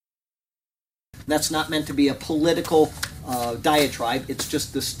That's not meant to be a political diatribe. It's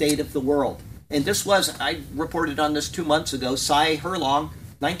just the state of the world. And this was, I reported on this 2 months ago, Cy Herlong,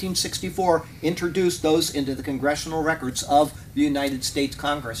 1964, introduced those into the congressional records of the United States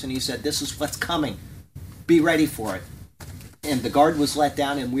Congress. And he said, this is what's coming. Be ready for it. And the guard was let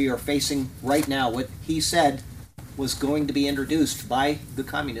down, and we are facing right now what he said was going to be introduced by the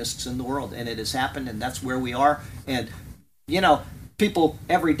communists in the world. And it has happened, and that's where we are. And, people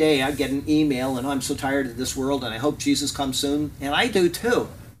every day, I get an email, and I'm so tired of this world, and I hope Jesus comes soon. And I do too.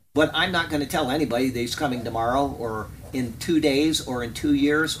 But I'm not going to tell anybody that he's coming tomorrow or in 2 days or in 2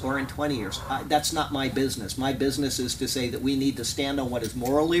 years or in 20 years. That's not my business. My business is to say that we need to stand on what is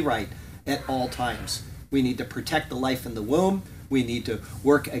morally right at all times. We need to protect the life in the womb. We need to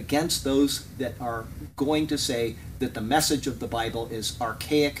work against those that are going to say that the message of the Bible is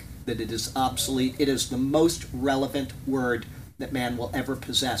archaic, that it is obsolete. It is the most relevant word that man will ever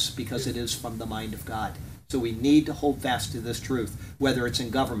possess because it is from the mind of God. So we need to hold fast to this truth, whether it's in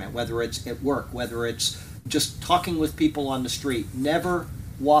government, whether it's at work, whether it's just talking with people on the street. Never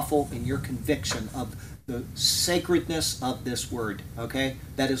waffle in your conviction of the sacredness of this word, okay?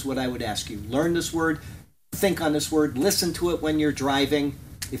 That is what I would ask you. Learn this word, think on this word, listen to it when you're driving.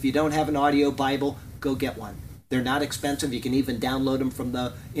 If you don't have an audio Bible, go get one. They're not expensive. You can even download them from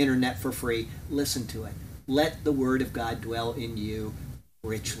the internet for free. Listen to it. Let the word of God dwell in you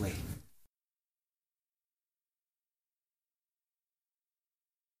richly.